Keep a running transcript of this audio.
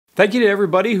Thank you to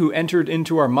everybody who entered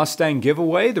into our Mustang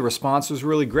giveaway. The response was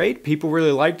really great. People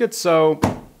really liked it, so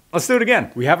let's do it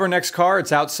again. We have our next car.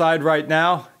 It's outside right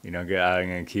now. You know, I'm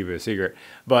gonna keep it a secret,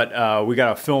 but we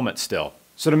gotta film it still.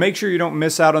 So to make sure you don't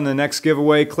miss out on the next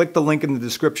giveaway, click the link in the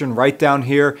description right down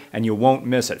here and you won't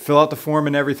miss it. Fill out the form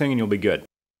and everything and you'll be good.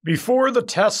 Before the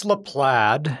Tesla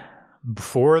Plaid,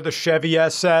 before the Chevy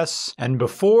SS, and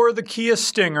before the Kia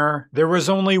Stinger, there was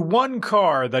only one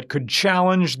car that could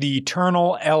challenge the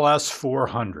eternal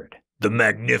LS400. The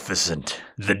magnificent,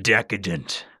 the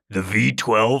decadent, the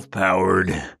V12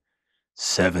 powered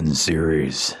 7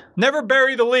 Series. Never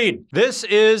bury the lead. This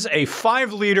is a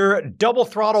 5-liter, double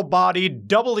throttle body,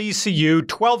 double ECU,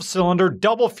 12-cylinder,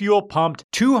 double fuel pumped,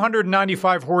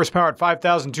 295 horsepower at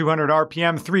 5,200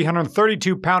 RPM,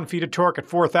 332 pound-feet of torque at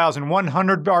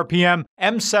 4,100 RPM,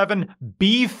 M7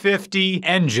 B50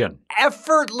 engine.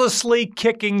 Effortlessly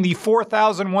kicking the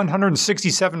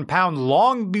 4,167-pound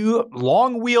long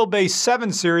wheelbase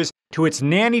 7 Series to its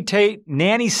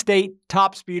nanny state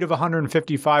top speed of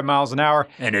 155 miles an hour.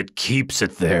 And it keeps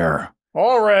it there.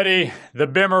 Already, the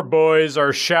Bimmer boys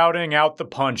are shouting out the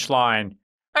punchline.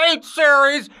 8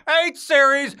 Series! 8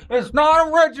 Series! It's not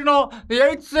original!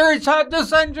 The 8 Series had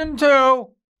this engine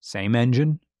too! Same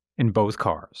engine in both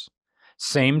cars.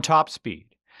 Same top speed.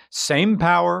 Same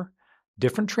power.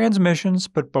 Different transmissions,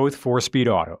 but both 4-speed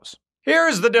autos.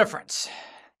 Here's the difference.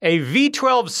 A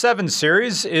V12 7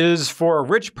 Series is for a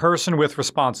rich person with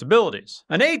responsibilities.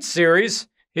 An 8 Series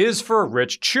is for a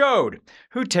rich chode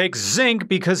who takes zinc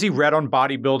because he read on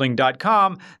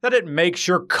bodybuilding.com that it makes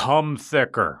your cum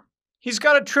thicker. He's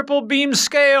got a triple beam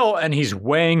scale and he's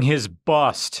weighing his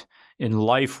bust in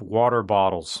Life water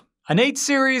bottles. An 8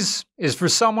 Series is for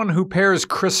someone who pairs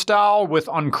Cristal with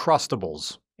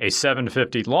Uncrustables. A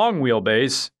 750 long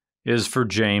wheelbase is for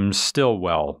James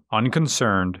Stillwell,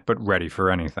 unconcerned but ready for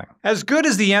anything. As good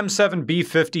as the M7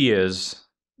 B50 is,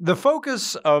 the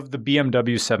focus of the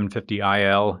BMW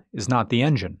 750iL is not the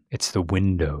engine, it's the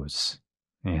windows.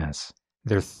 Yes,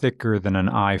 they're thicker than an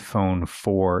iPhone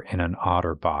 4 in an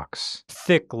OtterBox.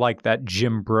 Thick like that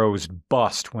Jim Bro's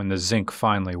bust when the zinc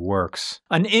finally works.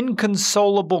 An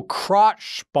inconsolable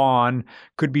crotch spawn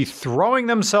could be throwing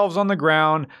themselves on the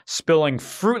ground, spilling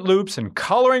Fruit Loops and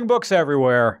coloring books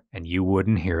everywhere, and you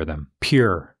wouldn't hear them.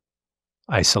 Pure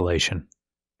isolation.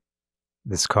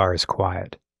 This car is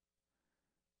quiet.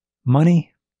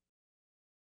 Money?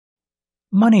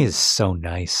 Money is so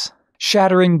nice.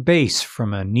 Shattering bass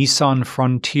from a Nissan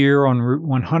Frontier on Route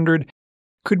 100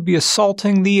 could be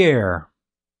assaulting the air.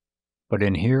 But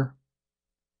in here,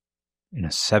 in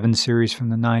a 7 Series from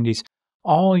the 90s,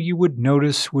 all you would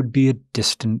notice would be a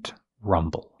distant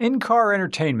rumble. In-car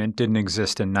entertainment didn't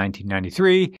exist in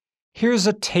 1993. Here's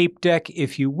a tape deck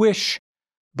if you wish,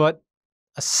 but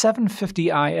a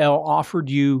 750iL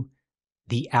offered you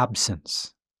the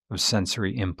absence of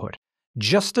sensory input.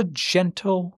 Just a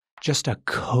gentle, just a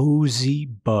cozy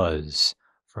buzz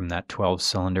from that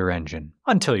 12-cylinder engine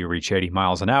until you reach 80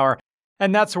 miles an hour,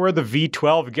 and that's where the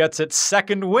V12 gets its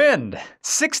second wind.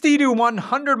 60 to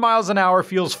 100 miles an hour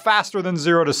feels faster than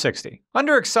 0 to 60.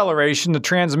 Under acceleration, the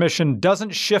transmission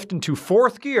doesn't shift into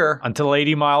 4th gear until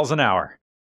 80 miles an hour.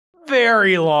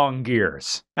 Very long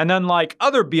gears. And unlike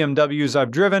other BMWs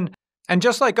I've driven, and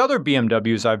just like other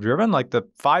BMWs I've driven, like the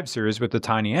 5 Series with the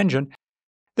tiny engine,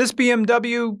 this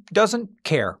BMW doesn't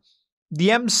care. The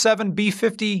M7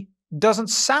 B50 doesn't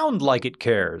sound like it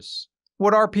cares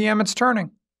what RPM it's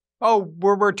turning. Oh,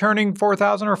 we're turning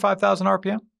 4,000 or 5,000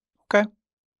 RPM? Okay,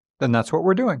 then that's what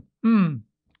we're doing.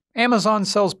 Amazon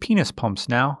sells penis pumps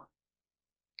now.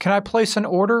 Can I place an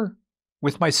order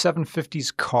with my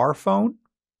 750's car phone?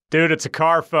 Dude, it's a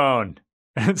car phone,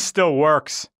 and it still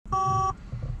works.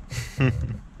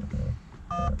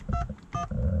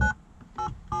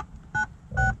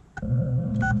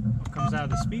 Comes out of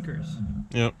the speakers.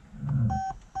 Yep.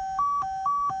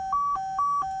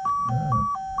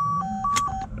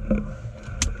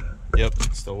 Yep,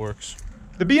 it still works.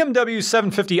 The BMW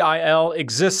 750iL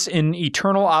exists in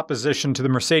eternal opposition to the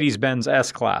Mercedes-Benz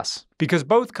S-Class, because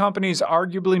both companies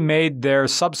arguably made their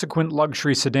subsequent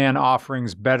luxury sedan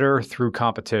offerings better through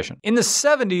competition. In the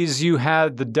 70s, you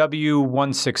had the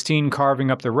W116 carving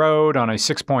up the road on a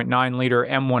 6.9-liter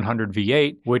M100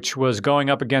 V8, which was going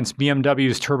up against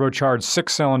BMW's turbocharged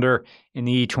 6-cylinder in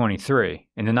the E23.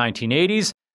 In the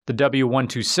 1980s, The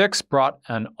W126 brought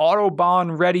an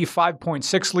Autobahn-ready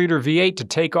 5.6-liter V8 to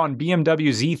take on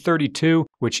BMW's E32,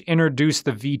 which introduced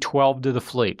the V12 to the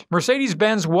fleet.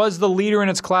 Mercedes-Benz was the leader in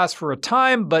its class for a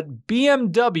time, but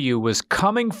BMW was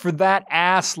coming for that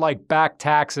ass like back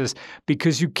taxes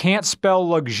because you can't spell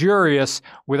luxurious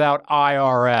without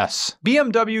IRS.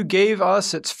 BMW gave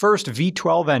us its first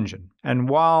V12 engine, and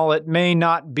while it may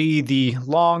not be the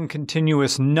long,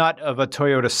 continuous nut of a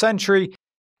Toyota Century,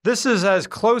 this is as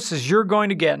close as you're going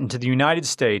to get into the United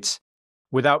States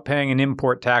without paying an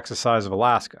import tax the size of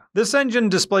Alaska. This engine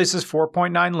displaces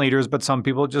 4.9 liters, but some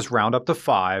people just round up to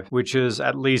 5, which is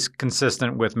at least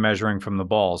consistent with measuring from the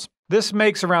balls. This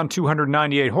makes around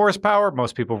 298 horsepower.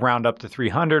 Most people round up to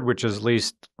 300, which is at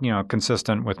least,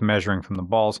 consistent with measuring from the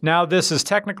balls. Now, this is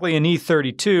technically an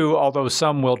E32, although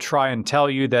some will try and tell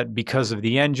you that because of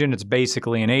the engine, it's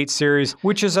basically an 8 Series,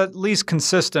 which is at least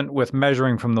consistent with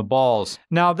measuring from the balls.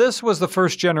 Now, this was the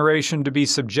first generation to be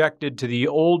subjected to the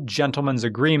old gentleman's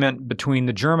agreement between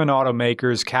the German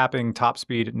automakers capping top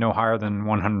speed at no higher than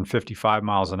 155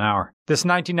 miles an hour. This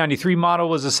 1993 model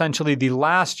was essentially the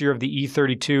last year of the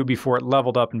E32 before it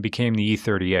leveled up and became the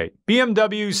E38.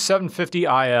 BMW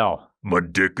 750iL. My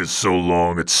dick is so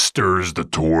long it stirs the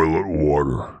toilet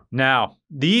water. Now,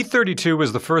 the E32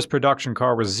 was the first production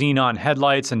car with xenon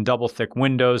headlights and double-thick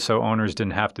windows, so owners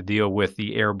didn't have to deal with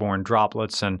the airborne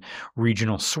droplets and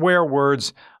regional swear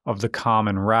words of the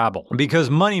common rabble. Because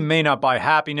money may not buy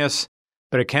happiness,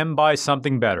 but it can buy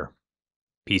something better.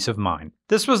 Peace of mind.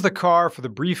 This was the car for the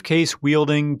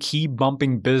briefcase-wielding,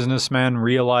 key-bumping businessman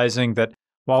realizing that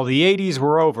while the 80s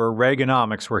were over,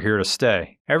 Reaganomics were here to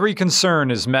stay. Every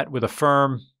concern is met with a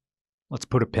firm, let's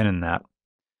put a pin in that.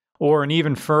 Or an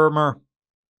even firmer,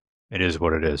 it is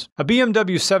what it is. A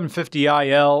BMW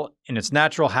 750iL, in its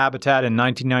natural habitat in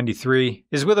 1993,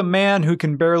 is with a man who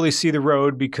can barely see the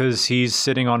road because he's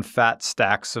sitting on fat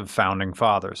stacks of founding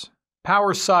fathers.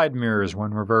 Power side mirrors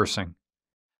when reversing.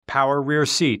 Power rear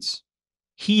seats.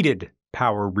 Heated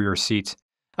power rear seats.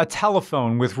 A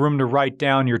telephone with room to write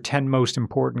down your 10 most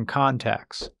important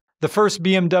contacts. The first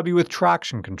BMW with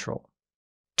traction control.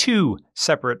 2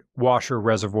 separate washer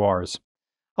reservoirs.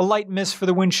 A light mist for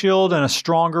the windshield and a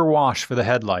stronger wash for the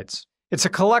headlights. It's a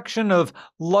collection of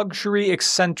luxury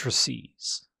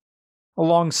eccentricities.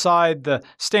 Alongside the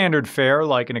standard fare,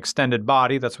 like an extended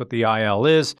body, that's what the IL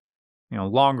is,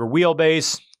 longer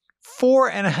wheelbase,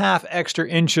 4.5 extra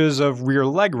inches of rear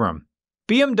legroom.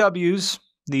 BMWs,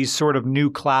 these sort of new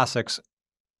classics,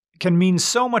 can mean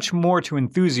so much more to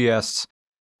enthusiasts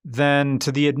than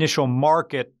to the initial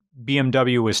market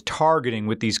BMW was targeting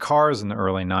with these cars in the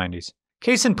early 90s.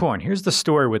 Case in point, here's the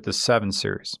story with the 7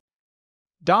 Series.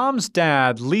 Dom's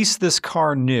dad leased this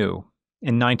car new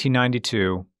in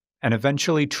 1992 and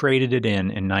eventually traded it in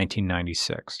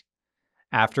 1996,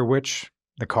 after which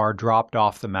the car dropped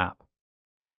off the map.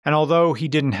 And although he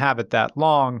didn't have it that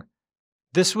long,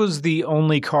 this was the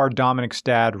only car Dominick's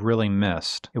dad really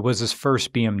missed. It was his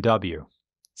first BMW.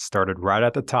 Started right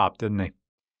at the top, didn't he?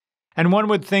 And one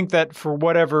would think that for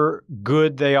whatever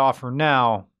good they offer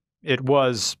now, it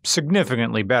was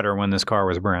significantly better when this car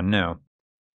was brand new.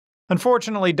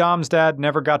 Unfortunately, Dom's dad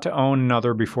never got to own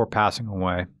another before passing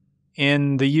away.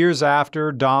 In the years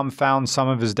after, Dom found some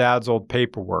of his dad's old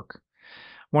paperwork.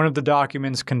 One of the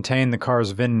documents contained the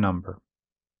car's VIN number.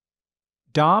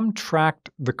 Dom tracked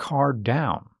the car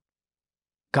down,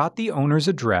 got the owner's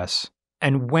address,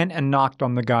 and went and knocked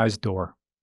on the guy's door.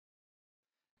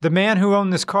 The man who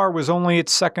owned this car was only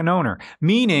its second owner,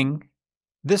 meaning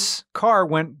this car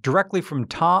went directly from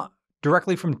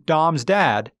Dom's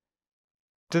dad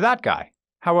to that guy.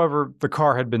 However, the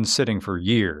car had been sitting for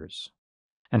years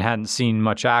and hadn't seen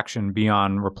much action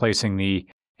beyond replacing the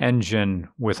engine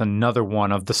with another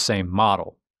one of the same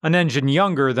model. An engine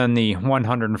younger than the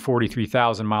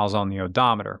 143,000 miles on the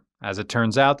odometer. As it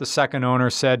turns out, the second owner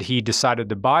said he decided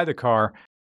to buy the car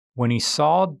when he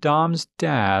saw Dom's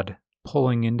dad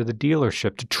pulling into the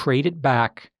dealership to trade it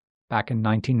back in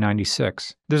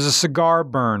 1996. There's a cigar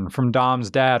burn from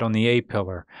Dom's dad on the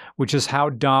A-pillar, which is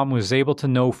how Dom was able to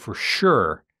know for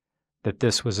sure that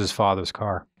this was his father's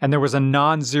car. And there was a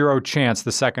non-zero chance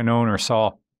the second owner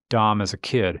saw Dom as a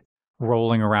kid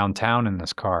rolling around town in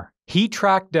this car. He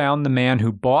tracked down the man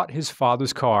who bought his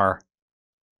father's car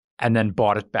and then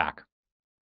bought it back.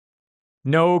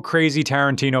 No crazy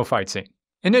Tarantino fight scene.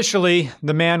 Initially,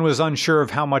 the man was unsure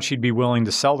of how much he'd be willing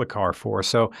to sell the car for,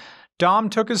 so Dom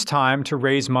took his time to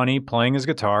raise money playing his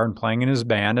guitar and playing in his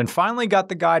band, and finally got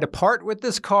the guy to part with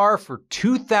this car for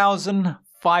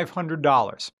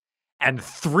 $2,500 and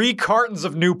 3 cartons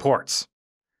of Newports.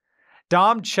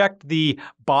 Dom checked the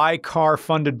buy car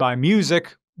funded by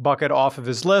music bucket off of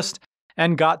his list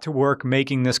and got to work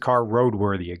making this car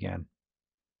roadworthy again.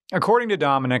 According to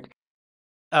Dominick,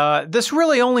 this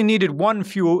really only needed one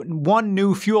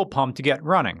new fuel pump to get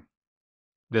running.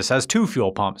 This has 2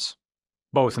 fuel pumps,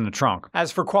 both in the trunk.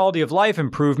 As for quality of life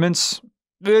improvements,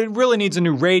 it really needs a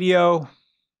new radio,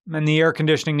 and the air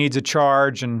conditioning needs a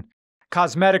charge, and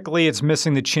cosmetically it's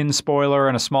missing the chin spoiler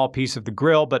and a small piece of the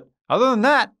grille, but other than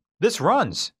that, this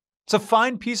runs. It's a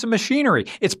fine piece of machinery.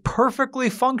 It's perfectly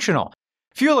functional.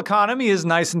 Fuel economy is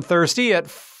nice and thirsty at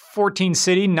 14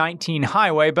 city, 19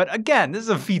 highway, but again, this is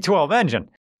a V12 engine.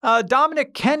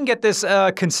 Dominick can get this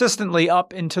consistently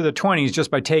up into the 20s just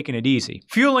by taking it easy.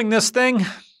 Fueling this thing, a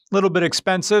little bit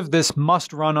expensive. This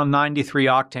must run on 93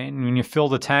 octane. When you fill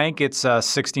the tank, it's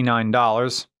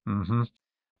 $69.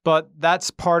 But that's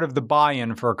part of the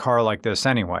buy-in for a car like this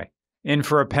anyway. In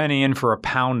for a penny, in for a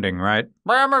pounding, right?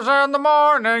 Blammers in the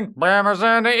morning, blammers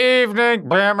in the evening,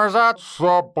 blammers at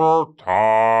supper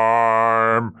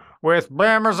time. With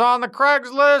blammers on the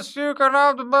Craigslist, you can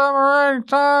have the blammer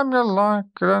anytime you like.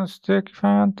 And stick your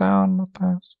hand down my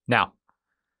pants. Now,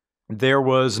 there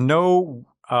was no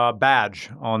badge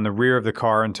on the rear of the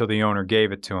car until the owner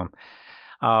gave it to him.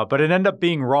 But it ended up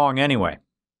being wrong anyway.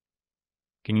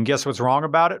 Can you guess what's wrong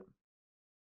about it?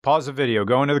 Pause the video,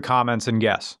 go into the comments and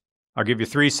guess. I'll give you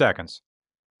 3 seconds.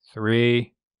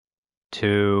 3,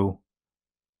 2,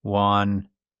 1.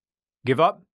 Give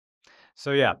up?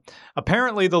 So yeah,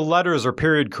 apparently the letters are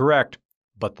period correct,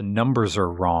 but the numbers are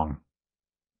wrong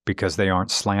because they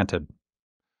aren't slanted.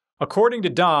 According to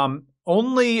Dom,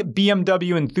 only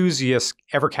BMW enthusiasts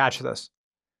ever catch this,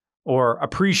 or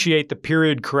appreciate the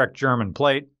period correct German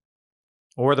plate,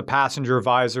 or the passenger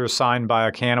visor signed by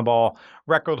a Cannonball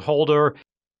record holder,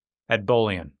 Ed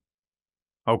Bolian.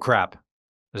 Oh crap.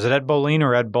 Is it Ed Bolian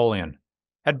or Ed Bolian?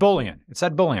 Ed Bolian. It's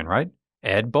Ed Bolian, right?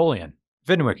 Ed Bolian.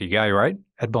 VinWiki guy, right?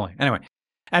 Ed Bolian. Anyway.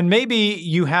 And maybe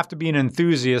you have to be an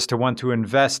enthusiast to want to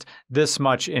invest this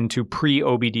much into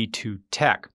pre-OBD2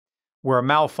 tech, where a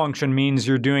malfunction means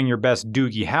you're doing your best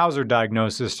Doogie Howser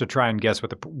diagnosis to try and guess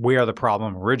where the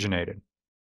problem originated.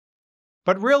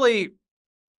 But really,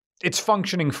 it's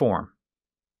functioning form.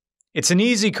 It's an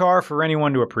easy car for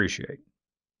anyone to appreciate,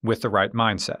 with the right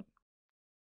mindset.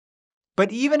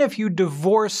 But even if you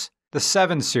divorce the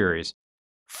 7 Series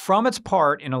from its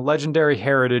part in a legendary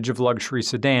heritage of luxury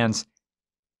sedans,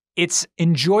 it's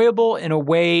enjoyable in a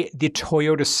way the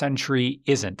Toyota Century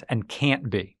isn't and can't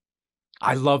be.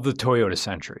 I love the Toyota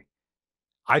Century.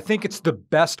 I think it's the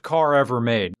best car ever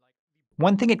made.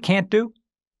 One thing it can't do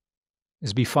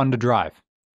is be fun to drive.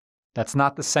 That's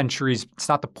not the Century's, it's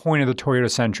not the point of the Toyota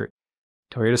Century.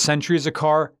 Toyota Century is a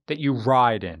car that you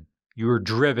ride in, you're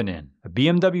driven in. The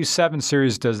BMW 7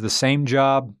 Series does the same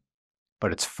job,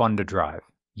 but it's fun to drive.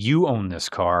 You own this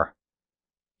car.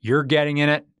 You're getting in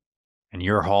it, and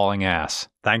you're hauling ass.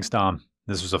 Thanks, Dom.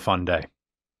 This was a fun day.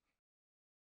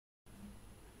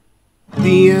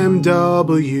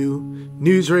 BMW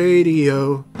News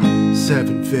Radio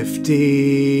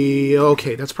 750.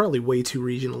 Okay, that's probably way too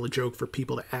regional a joke for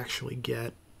people to actually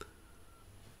get.